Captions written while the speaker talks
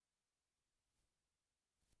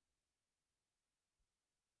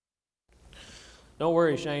Don't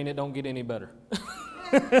worry, Shane, it don't get any better.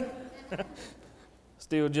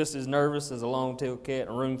 Still just as nervous as a long-tailed cat in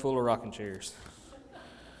a room full of rocking chairs.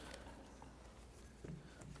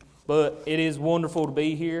 But it is wonderful to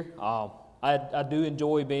be here. I do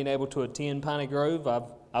enjoy being able to attend Piney Grove.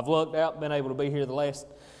 I've lucked out, been able to be here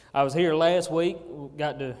I was here last week,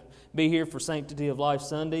 got to be here for Sanctity of Life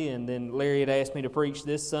Sunday, and then Larry had asked me to preach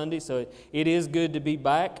this Sunday, so it is good to be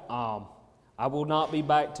back. I will not be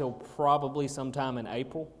back till probably sometime in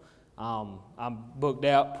April. I'm booked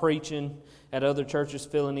out preaching at other churches,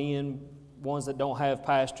 filling in, ones that don't have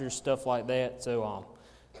pastors, stuff like that. So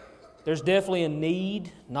there's definitely a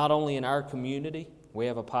need, not only in our community. We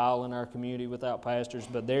have a pile in our community without pastors,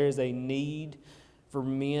 but there is a need for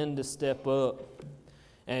men to step up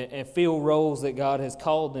and fill roles that God has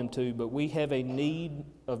called them to. But we have a need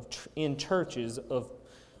in churches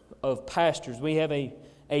of pastors. We have a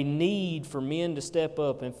need for men to step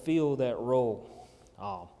up and fill that role.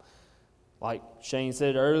 Like Shane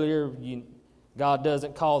said earlier, God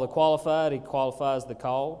doesn't call the qualified, He qualifies the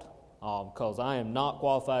called. Because I am not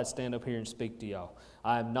qualified to stand up here and speak to y'all.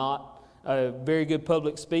 I am not a very good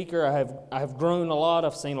public speaker. I have grown a lot.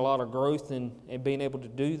 I've seen a lot of growth in being able to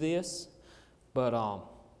do this. But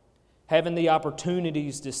having the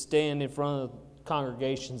opportunities to stand in front of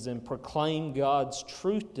congregations and proclaim God's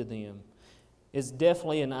truth to them is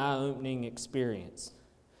definitely an eye-opening experience.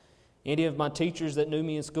 Any of my teachers that knew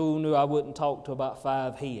me in school knew I wouldn't talk to about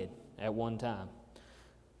 5 head at one time.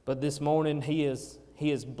 But this morning, He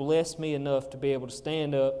has blessed me enough to be able to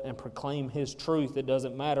stand up and proclaim His truth. It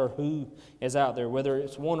doesn't matter who is out there, whether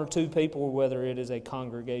it's 1 or 2 people or whether it is a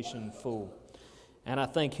congregation full. And I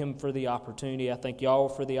thank Him for the opportunity. I thank y'all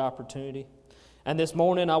for the opportunity. And this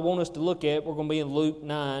morning I want us to look at, we're going to be in Luke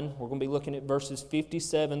 9. We're going to be looking at verses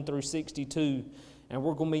 57 through 62. And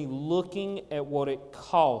we're going to be looking at what it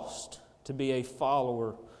costs to be a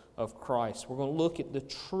follower of Christ. We're going to look at the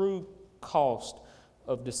true cost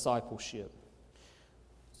of discipleship.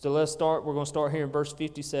 So let's start. We're going to start here in verse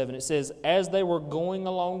 57. It says, "As they were going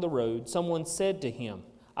along the road, someone said to Him,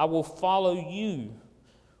 'I will follow you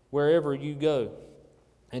wherever you go.'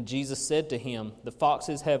 And Jesus said to him, 'The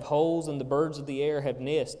foxes have holes and the birds of the air have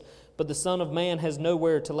nests, but the Son of Man has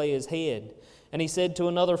nowhere to lay His head.' And he said to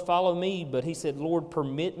another, 'Follow me.' But he said, 'Lord,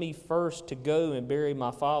 permit me first to go and bury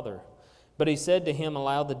my father.' But he said to him,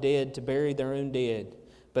 'Allow the dead to bury their own dead.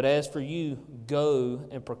 But as for you, go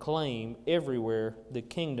and proclaim everywhere the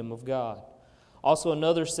kingdom of God.' Also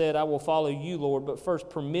another said, 'I will follow you, Lord, but first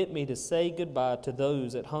permit me to say goodbye to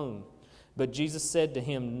those at home.' But Jesus said to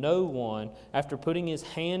him, 'No one, after putting his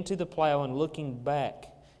hand to the plow and looking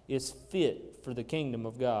back, is fit for the kingdom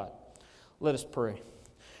of God.'" Let us pray.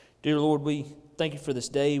 Dear Lord, we thank You for this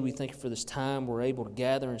day. We thank You for this time we're able to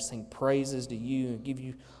gather and sing praises to You and give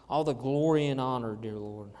You all the glory and honor, dear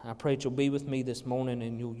Lord. I pray that You'll be with me this morning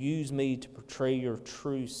and You'll use me to portray Your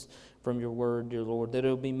truths from Your word, dear Lord, that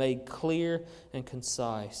it'll be made clear and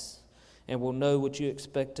concise, and we'll know what You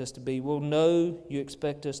expect us to be. We'll know You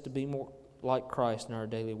expect us to be more like Christ in our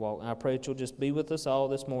daily walk. And I pray that You'll just be with us all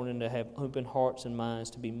this morning to have open hearts and minds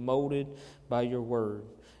to be molded by Your word.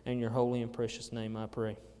 In Your holy and precious name I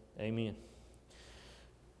pray. Amen.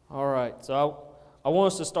 All right, so I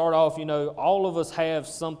want us to start off, all of us have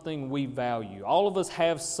something we value. All of us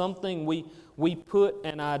have something we put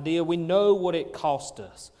an idea. We know what it cost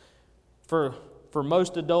us. For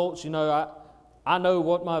most adults, I know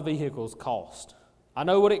what my vehicles cost. I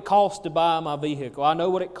know what it costs to buy my vehicle. I know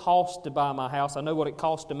what it costs to buy my house. I know what it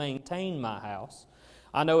costs to maintain my house.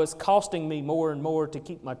 I know it's costing me more and more to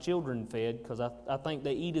keep my children fed because I think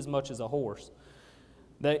they eat as much as a horse.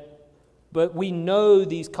 But we know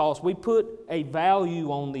these costs. We put a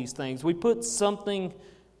value on these things. We put something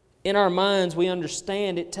in our minds. We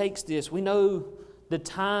understand it takes this. We know the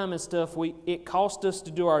time and stuff. It costs us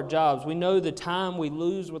to do our jobs. We know the time we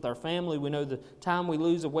lose with our family. We know the time we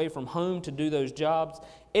lose away from home to do those jobs.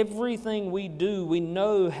 Everything we do, we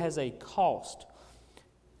know has a cost.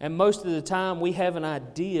 And most of the time, we have an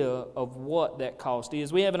idea of what that cost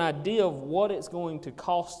is. We have an idea of what it's going to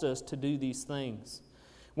cost us to do these things.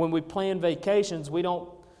 When we plan vacations, we don't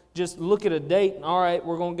just look at a date and, all right,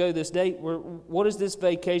 we're going to go this date. What is this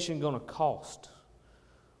vacation going to cost?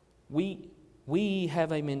 We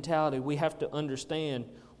have a mentality. We have to understand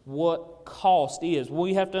what cost is.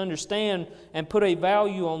 We have to understand and put a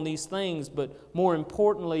value on these things, but more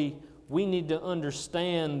importantly, we need to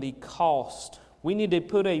understand the cost. We need to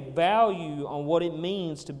put a value on what it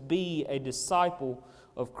means to be a disciple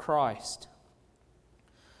of Christ.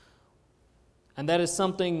 And that is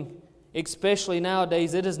something, especially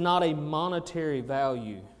nowadays, it is not a monetary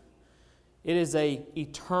value. It is an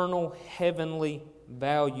eternal heavenly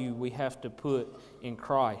value we have to put in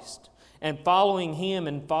Christ. And following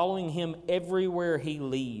Him everywhere He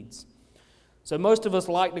leads. So most of us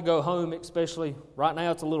like to go home, especially right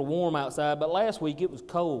now it's a little warm outside, but last week it was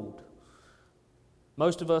cold.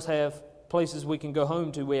 Most of us have places we can go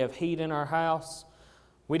home to. We have heat in our house.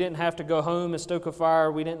 We didn't have to go home and stoke a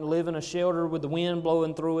fire. We didn't live in a shelter with the wind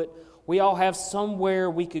blowing through it. We all have somewhere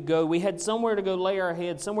we could go. We had somewhere to go lay our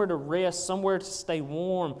heads, somewhere to rest, somewhere to stay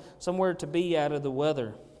warm, somewhere to be out of the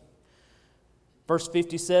weather. Verse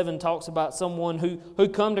 57 talks about someone who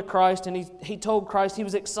come to Christ, and he told Christ, he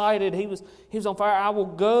was excited, he was on fire. I will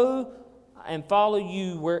go and follow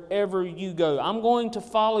you wherever you go. I'm going to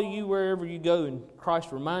follow you wherever you go. And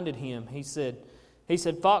Christ reminded him, He said,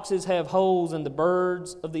 foxes have holes and the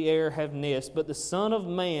birds of the air have nests, but the Son of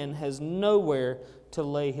Man has nowhere to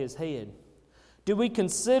lay His head. Do we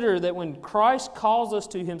consider that when Christ calls us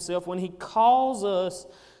to Himself, when He calls us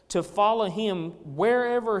to follow Him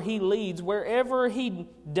wherever He leads, wherever He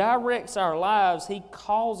directs our lives, He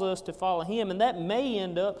calls us to follow Him, and that may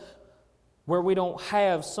end up where we don't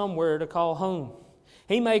have somewhere to call home.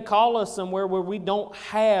 He may call us somewhere where we don't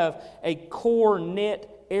have a core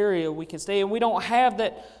net area we can stay in. We don't have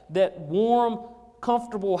that warm,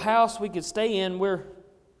 comfortable house we could stay in, where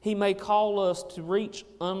He may call us to reach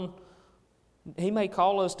He may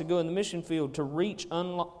call us to go in the mission field to reach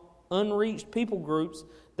unreached people groups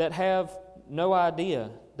that have no idea.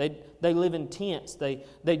 They live in tents.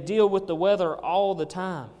 They deal with the weather all the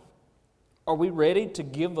time. Are we ready to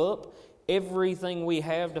give up everything we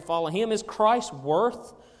have to follow Him? Is Christ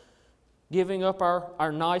worth giving up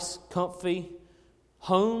our nice, comfy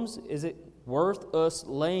homes? Is it worth us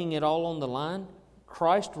laying it all on the line?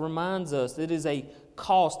 Christ reminds us it is a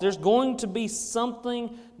cost. There's going to be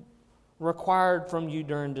something required from you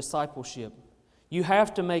during discipleship. You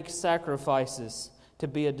have to make sacrifices to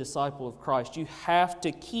be a disciple of Christ. You have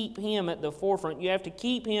to keep Him at the forefront. You have to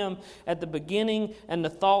keep Him at the beginning and the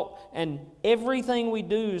thought, and everything we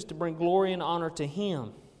do is to bring glory and honor to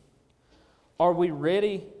Him. Are we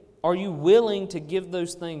ready? Are you willing to give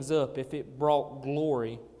those things up if it brought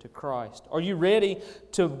glory to Christ? Are you ready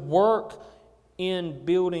to work in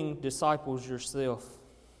building disciples yourself?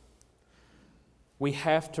 We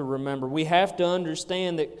have to remember, we have to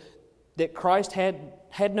understand that Christ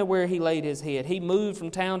had nowhere He laid His head. He moved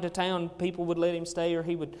from town to town. People would let Him stay, or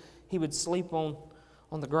He would sleep on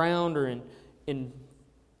the ground or in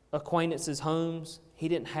acquaintances' homes. He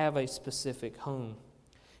didn't have a specific home.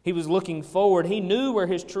 He was looking forward. He knew where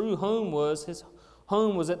His true home was. His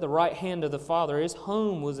home was at the right hand of the Father. His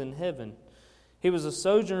home was in heaven. He was a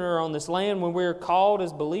sojourner on this land. When we are called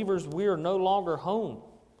as believers, we are no longer home.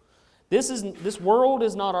 This world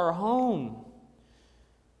is not our home.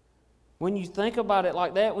 When you think about it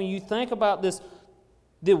like that, when you think about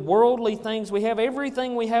the worldly things we have,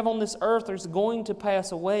 everything we have on this earth is going to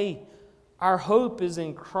pass away. Our hope is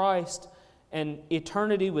in Christ and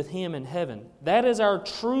eternity with Him in heaven. That is our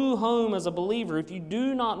true home as a believer. If you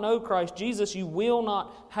do not know Christ Jesus, you will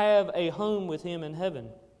not have a home with Him in heaven.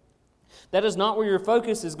 That is not where your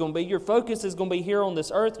focus is going to be. Your focus is going to be here on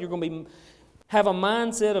this earth. You're going to have a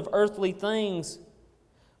mindset of earthly things.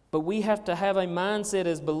 But we have to have a mindset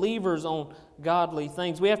as believers on godly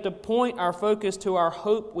things. We have to point our focus to our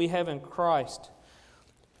hope we have in Christ.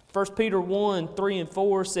 1 Peter 1, 3 and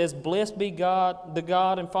 4 says, Blessed be God, the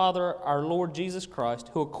God and Father, our Lord Jesus Christ,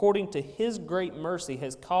 who according to His great mercy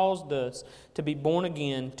has caused us to be born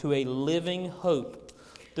again to a living hope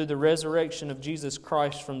through the resurrection of Jesus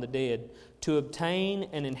Christ from the dead, to obtain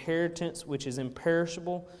an inheritance which is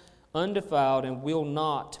imperishable, undefiled, and will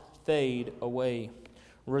not fade away,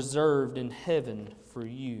 reserved in heaven for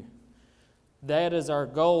you. That is our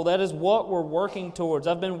goal. That is what we're working towards.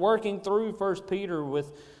 I've been working through 1 Peter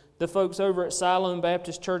with the folks over at Siloam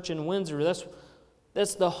Baptist Church in Windsor.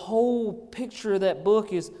 That's the whole picture of that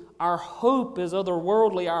book. Is our hope is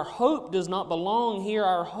otherworldly. Our hope does not belong here.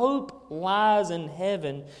 Our hope lies in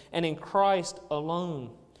heaven and in Christ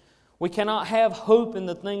alone. We cannot have hope in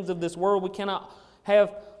the things of this world. We cannot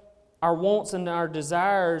have our wants and our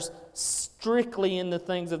desires strictly in the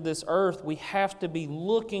things of this earth. We have to be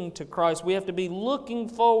looking to Christ. We have to be looking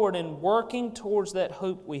forward and working towards that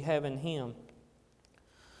hope we have in Him.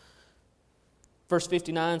 Verse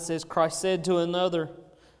 59 says, Christ said to another,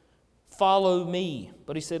 Follow me.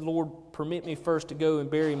 But he said, Lord, permit me first to go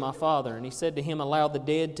and bury my father. And he said to him, Allow the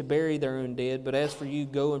dead to bury their own dead, but as for you,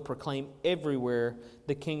 go and proclaim everywhere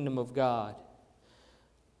the kingdom of God.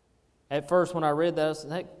 At first, when I read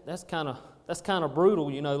that, that's kind of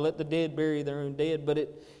brutal, let the dead bury their own dead.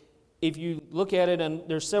 But if you look at it, and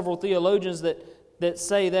there's several theologians that that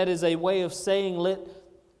say that is a way of saying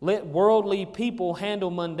let worldly people handle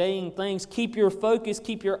mundane things. Keep your focus,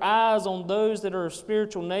 keep your eyes on those that are of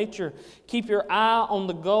spiritual nature. Keep your eye on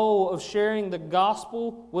the goal of sharing the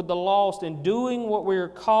gospel with the lost and doing what we are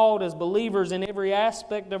called as believers in every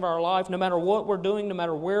aspect of our life, no matter what we're doing, no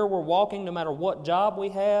matter where we're walking, no matter what job we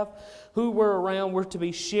have, who we're around. We're to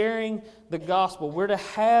be sharing the gospel. We're to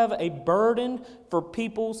have a burden for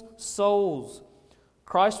people's souls.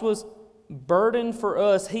 Christ was burdened for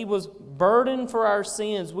us. He was burdened for our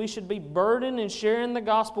sins. We should be burdened in sharing the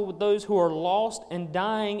gospel with those who are lost and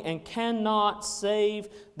dying and cannot save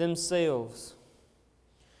themselves.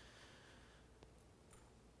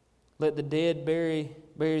 Let the dead bury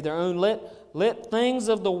their own. Let things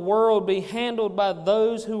of the world be handled by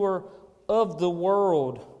those who are of the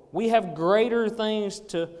world. We have greater things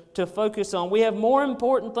to focus on. We have more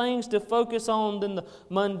important things to focus on than the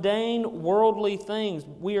mundane, worldly things.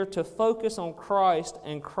 We are to focus on Christ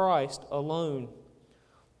and Christ alone.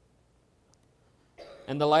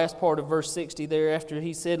 And the last part of verse 60 there, after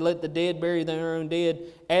he said, let the dead bury their own dead,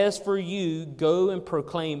 as for you, go and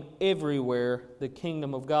proclaim everywhere the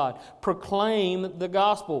kingdom of God. Proclaim the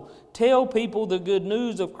gospel. Tell people the good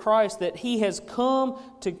news of Christ, that He has come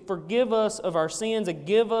to forgive us of our sins and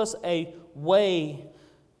give us a way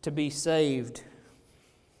to be saved.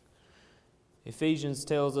 Ephesians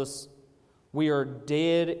tells us we are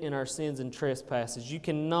dead in our sins and trespasses. You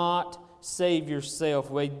cannot save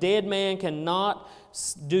yourself. A dead man cannot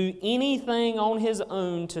do anything on his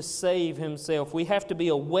own to save himself. We have to be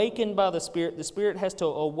awakened by the Spirit. The Spirit has to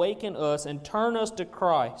awaken us and turn us to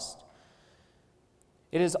Christ.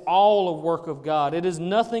 It is all a work of God. It is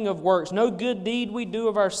nothing of works. No good deed we do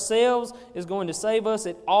of ourselves is going to save us.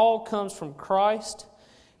 It all comes from Christ.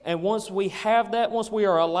 And once we have that, once we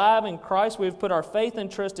are alive in Christ, we have put our faith and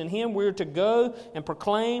trust in Him, we're to go and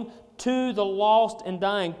proclaim to the lost and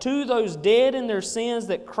dying, to those dead in their sins,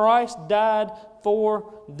 that Christ died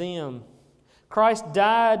for them. Christ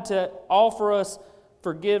died to offer us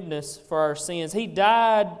forgiveness for our sins. He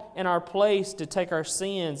died in our place to take our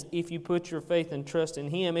sins if you put your faith and trust in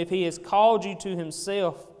Him. If He has called you to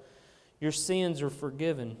Himself, your sins are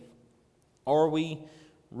forgiven. Are we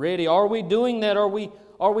ready? Are we doing that? Are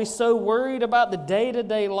we so worried about the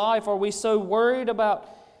day-to-day life? Are we so worried about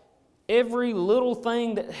every little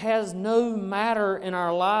thing that has no matter in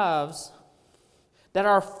our lives that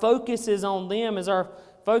our focus is on them? Is our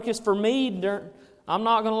focus? For me, I'm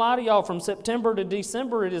not going to lie to y'all, from September to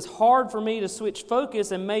December, it is hard for me to switch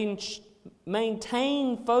focus and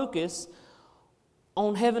maintain focus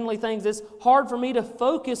on heavenly things. It's hard for me to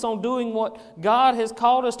focus on doing what God has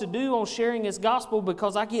called us to do, on sharing His gospel,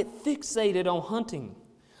 because I get fixated on hunting.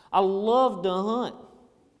 I love to hunt.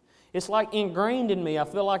 It's like ingrained in me. I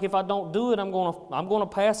feel like if I don't do it, I'm going to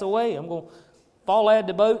pass away. I'm going to fall out of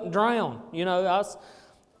the boat and drown. You know,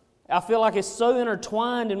 I feel like it's so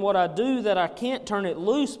intertwined in what I do that I can't turn it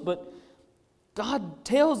loose. But God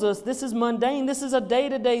tells us this is mundane. This is a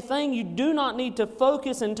day-to-day thing. You do not need to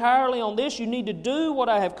focus entirely on this. You need to do what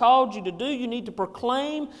I have called you to do. You need to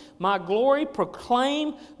proclaim my glory,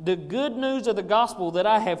 proclaim the good news of the gospel, that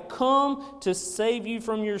I have come to save you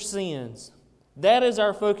from your sins. That is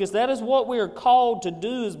our focus. That is what we are called to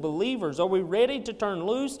do as believers. Are we ready to turn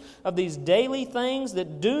loose of these daily things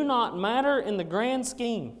that do not matter in the grand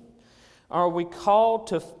scheme? Are we called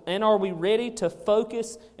to, and are we ready to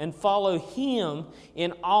focus and follow Him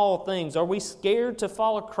in all things? Are we scared to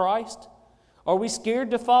follow Christ? Are we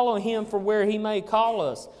scared to follow Him for where He may call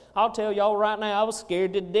us? I'll tell y'all right now, I was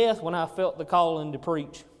scared to death when I felt the calling to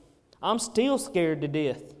preach. I'm still scared to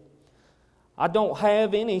death. I don't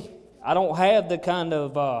have the kind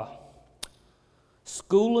of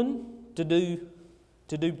schooling to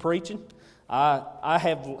do preaching. I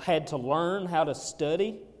have had to learn how to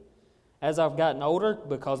study as I've gotten older,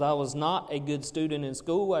 because I was not a good student in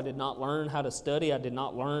school. I did not learn how to study. I did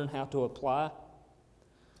not learn how to apply.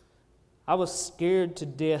 I was scared to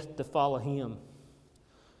death to follow Him.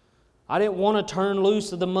 I didn't want to turn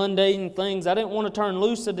loose of the mundane things. I didn't want to turn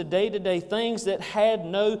loose of the day-to-day things that had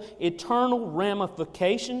no eternal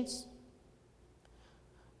ramifications.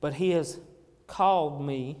 But He has called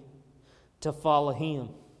me to follow Him.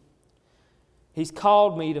 He's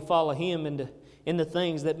called me to follow Him in the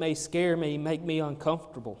things that may scare me, make me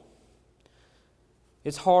uncomfortable.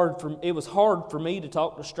 It was hard for me to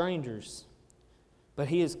talk to strangers. But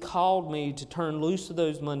He has called me to turn loose of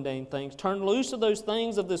those mundane things, turn loose of those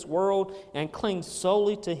things of this world, and cling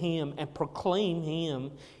solely to Him and proclaim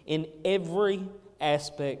Him in every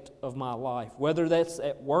aspect of my life. Whether that's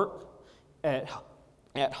at work, at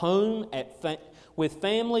home, with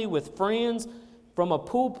family, with friends, from a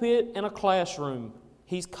pulpit in a classroom,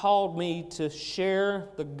 He's called me to share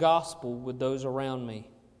the gospel with those around me.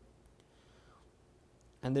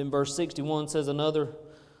 And then verse 61 says, Another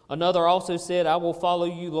also said, I will follow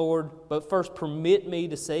you, Lord, but first permit me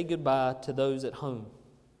to say goodbye to those at home.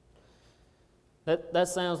 That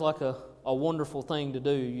sounds like a wonderful thing to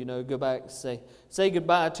do, go back and say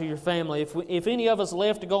goodbye to your family. If any of us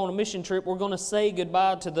left to go on a mission trip, we're going to say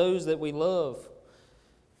goodbye to those that we love.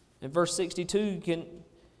 In verse 62,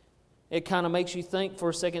 it kind of makes you think for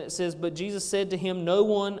a second. It says, But Jesus said to him, No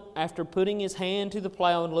one, after putting his hand to the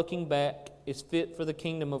plow and looking back, is fit for the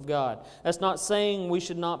kingdom of God. That's not saying we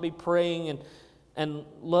should not be praying and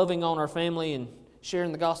loving on our family and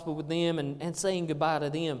sharing the gospel with them and saying goodbye to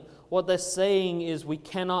them. What that's saying is we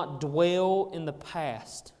cannot dwell in the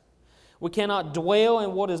past. We cannot dwell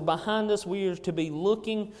in what is behind us. We are to be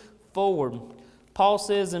looking forward. Paul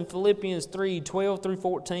says in Philippians 3:12 through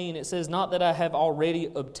 14, it says, Not that I have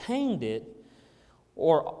already obtained it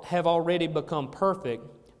or have already become perfect,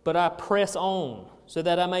 but I press on, so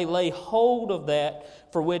that I may lay hold of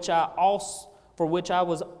that for which I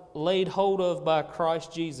was laid hold of by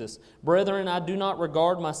Christ Jesus. Brethren, I do not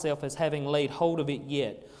regard myself as having laid hold of it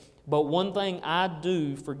yet. But one thing I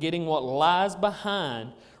do, forgetting what lies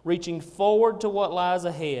behind, reaching forward to what lies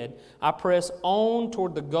ahead, I press on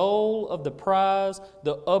toward the goal of the prize,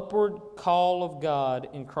 the upward call of God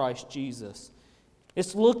in Christ Jesus.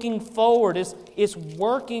 It's looking forward. It's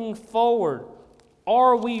working forward.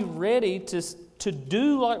 Are we ready to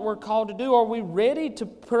do like we're called to do? Are we ready to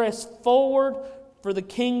press forward for the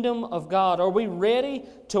kingdom of God? Are we ready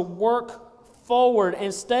to work forward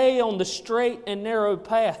and stay on the straight and narrow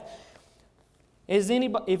path?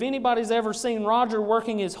 If anybody's ever seen Roger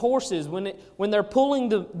working his horses, when they're pulling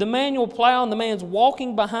the manual plow and the man's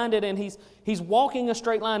walking behind it and he's walking a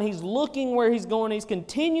straight line, he's looking where he's going, he's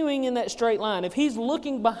continuing in that straight line. If he's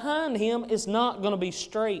looking behind him, it's not going to be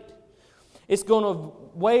straight. It's going to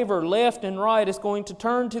waver left and right. It's going to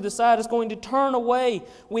turn to the side. It's going to turn away.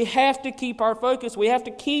 We have to keep our focus. We have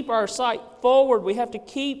to keep our sight forward. We have to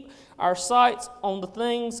keep our sights on the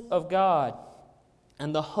things of God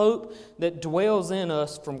and the hope that dwells in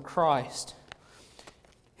us from Christ.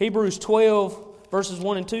 Hebrews 12, verses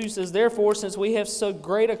 1 and 2 says, Therefore, since we have so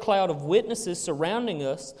great a cloud of witnesses surrounding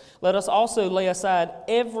us, let us also lay aside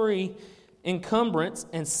every encumbrance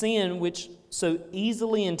and sin which so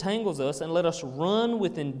easily entangles us, and let us run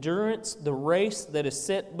with endurance the race that is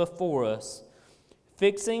set before us,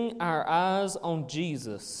 fixing our eyes on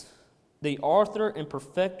Jesus, the author and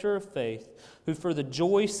perfecter of faith, who for the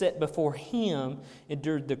joy set before Him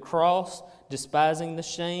endured the cross, despising the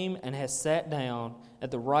shame, and has sat down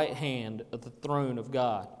at the right hand of the throne of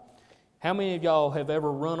God. How many of y'all have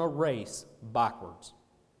ever run a race backwards?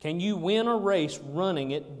 Can you win a race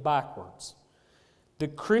running it backwards? The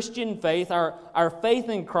Christian faith, our faith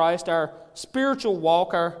in Christ, our spiritual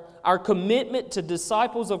walk, our commitment to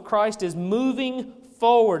disciples of Christ is moving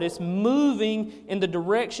forward. It's moving in the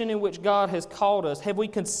direction in which God has called us. Have we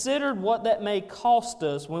considered what that may cost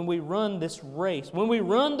us when we run this race? When we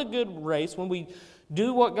run the good race, when we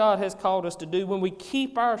do what God has called us to do, when we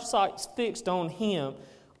keep our sights fixed on Him,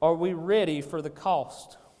 are we ready for the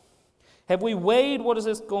cost? Have we weighed what is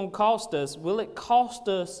this going to cost us? Will it cost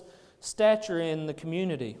us stature in the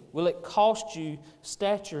community? Will it cost you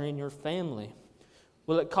stature in your family?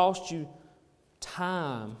 Will it cost you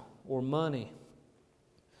time or money?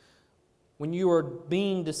 When you are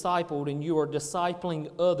being discipled and you are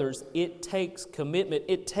discipling others, it takes commitment.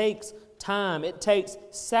 It takes time. It takes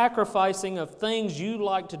sacrificing of things you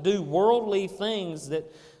like to do, worldly things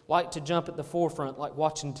that like to jump at the forefront, like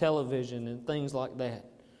watching television and things like that.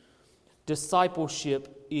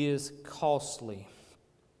 Discipleship is costly.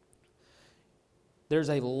 There's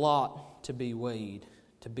a lot to be weighed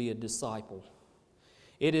to be a disciple.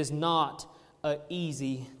 It is not an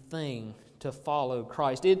easy thing to follow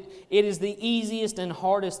Christ. It is the easiest and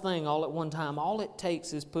hardest thing all at one time. All it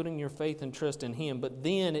takes is putting your faith and trust in Him. But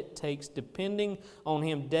then it takes depending on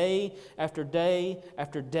Him day after day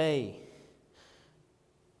after day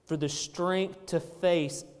for the strength to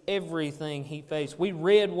face everything He faced. We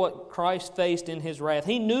read what Christ faced in His wrath.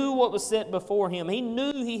 He knew what was set before Him. He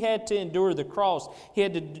knew He had to endure the cross. He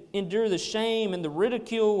had to endure the shame and the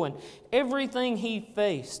ridicule and everything He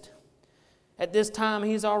faced. At this time,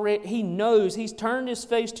 He knows. He's turned His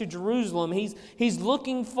face to Jerusalem. He's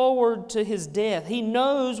looking forward to His death. He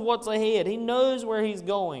knows what's ahead. He knows where He's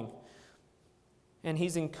going. And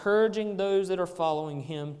He's encouraging those that are following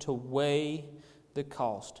Him to weigh the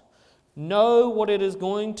cost. Know what it is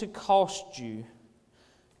going to cost you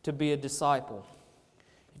to be a disciple.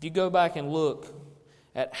 If you go back and look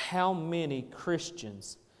at how many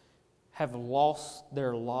Christians have lost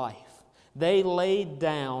their life. They laid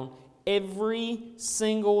down every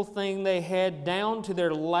single thing they had, down to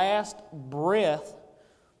their last breath,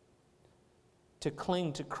 to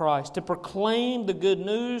cling to Christ, to proclaim the good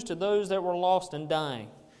news to those that were lost and dying.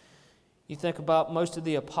 You think about most of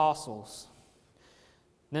the apostles.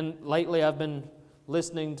 Then lately I've been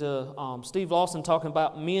listening to Steve Lawson talking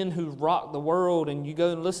about men who rocked the world, and you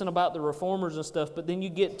go and listen about the reformers and stuff, but then you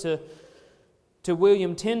get to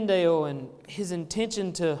William Tyndale and his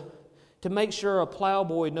intention to make sure a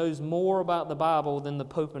plowboy knows more about the Bible than the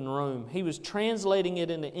Pope in Rome. He was translating it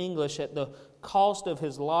into English at the cost of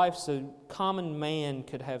his life so common man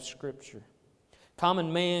could have Scripture.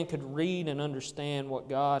 Common man could read and understand what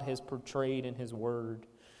God has portrayed in His Word.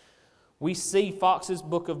 We see Fox's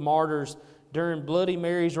Book of Martyrs. During Bloody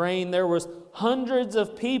Mary's reign, there was hundreds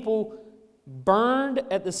of people burned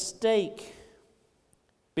at the stake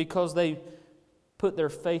because they put their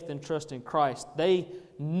faith and trust in Christ. They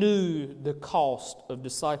knew the cost of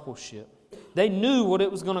discipleship. They knew what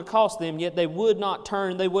it was going to cost them, yet they would not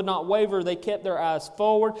turn, they would not waver. They kept their eyes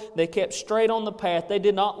forward. They kept straight on the path. They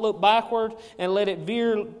did not look backward and let it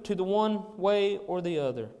veer to the one way or the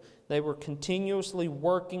other. They were continuously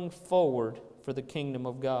working forward for the kingdom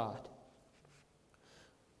of God.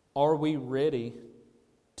 Are we ready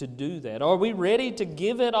to do that? Are we ready to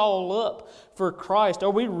give it all up for Christ?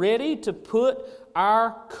 Are we ready to put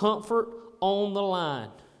our comfort on the line?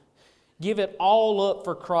 Give it all up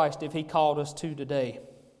for Christ if He called us to today.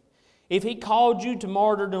 If He called you to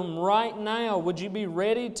martyrdom right now, would you be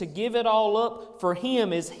ready to give it all up for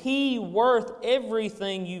Him? Is He worth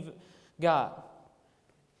everything you've got?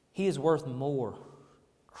 He is worth more.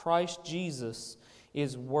 Christ Jesus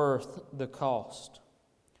is worth the cost.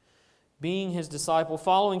 Being His disciple,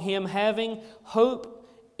 following Him, having hope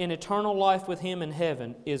in eternal life with Him in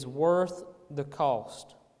heaven is worth the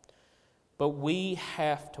cost. But we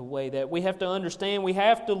have to weigh that. We have to understand, we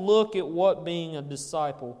have to look at what being a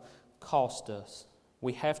disciple cost us.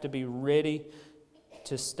 We have to be ready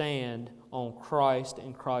to stand on Christ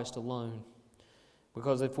and Christ alone.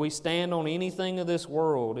 Because if we stand on anything of this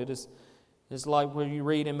world, it's like where you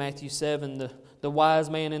read in Matthew 7, the wise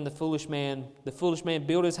man and the foolish man. The foolish man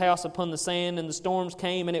built his house upon the sand, and the storms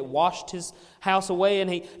came, and it washed his house away, and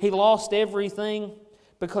he lost everything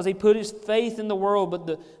because he put his faith in the world.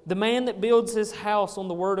 But the man that builds his house on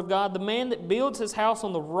the Word of God, the man that builds his house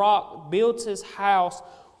on the rock, builds his house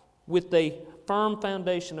with a firm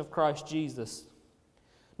foundation of Christ Jesus.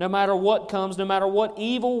 No matter what comes, no matter what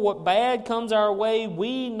evil, what bad comes our way,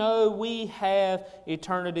 we know we have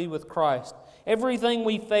eternity with Christ. Everything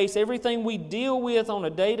we face, everything we deal with on a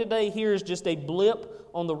day-to-day here is just a blip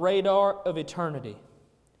on the radar of eternity.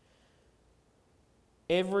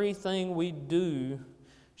 Everything we do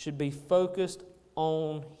should be focused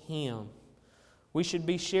on Him. We should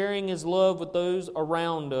be sharing His love with those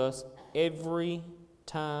around us every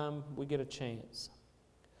time we get a chance.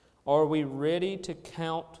 Are we ready to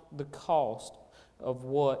count the cost of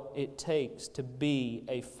what it takes to be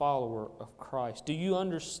a follower of Christ? Do you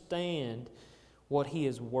understand what He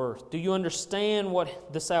is worth? Do you understand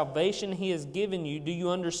what the salvation He has given you? Do you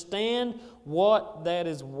understand what that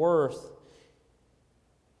is worth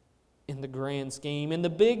in the grand scheme? In the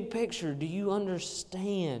big picture, do you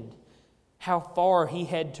understand how far He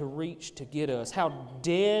had to reach to get us? How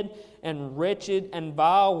dead and wretched and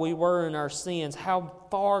vile we were in our sins. How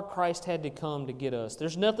far Christ had to come to get us.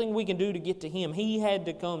 There's nothing we can do to get to Him. He had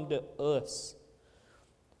to come to us.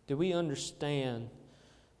 Do we understand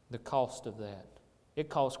the cost of that? It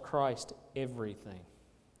cost Christ everything.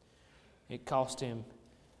 It cost Him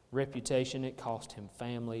reputation. It cost Him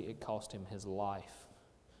family. It cost Him His life.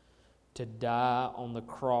 To die on the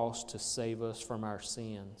cross to save us from our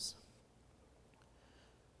sins.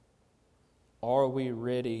 Are we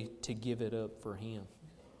ready to give it up for Him?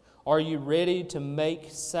 Are you ready to make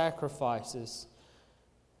sacrifices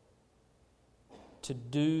to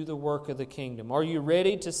do the work of the kingdom? Are you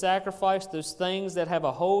ready to sacrifice those things that have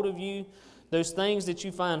a hold of you, those things that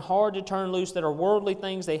you find hard to turn loose, that are worldly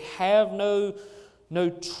things, they have no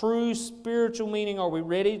true spiritual meaning? Are we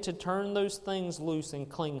ready to turn those things loose and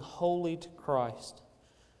cling wholly to Christ?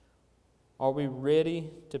 Are we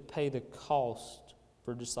ready to pay the cost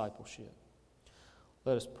for discipleship?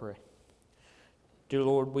 Let us pray. Dear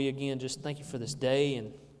Lord, we again just thank You for this day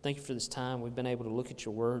and thank You for this time we've been able to look at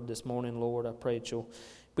Your Word this morning, Lord. I pray that You'll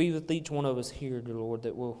be with each one of us here, dear Lord,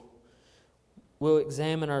 that we'll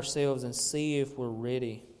examine ourselves and see if we're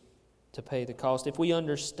ready to pay the cost, if we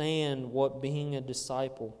understand what being a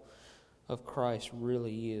disciple of Christ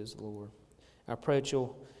really is, Lord. I pray that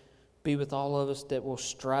You'll Be with all of us that will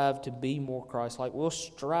strive to be more Christ-like. We'll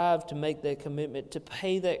strive to make that commitment, to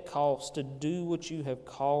pay that cost, to do what you have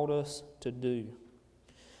called us to do.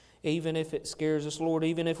 Even if it scares us, Lord,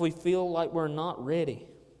 even if we feel like we're not ready.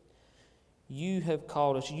 You have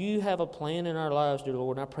called us. You have a plan in our lives, dear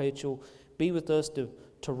Lord, and I pray that you'll be with us to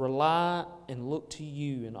rely and look to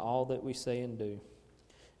you in all that we say and do.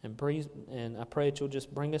 And I pray that you'll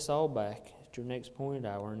just bring us all back at your next appointed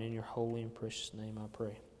hour, and in your holy and precious name I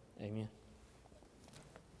pray. Amen.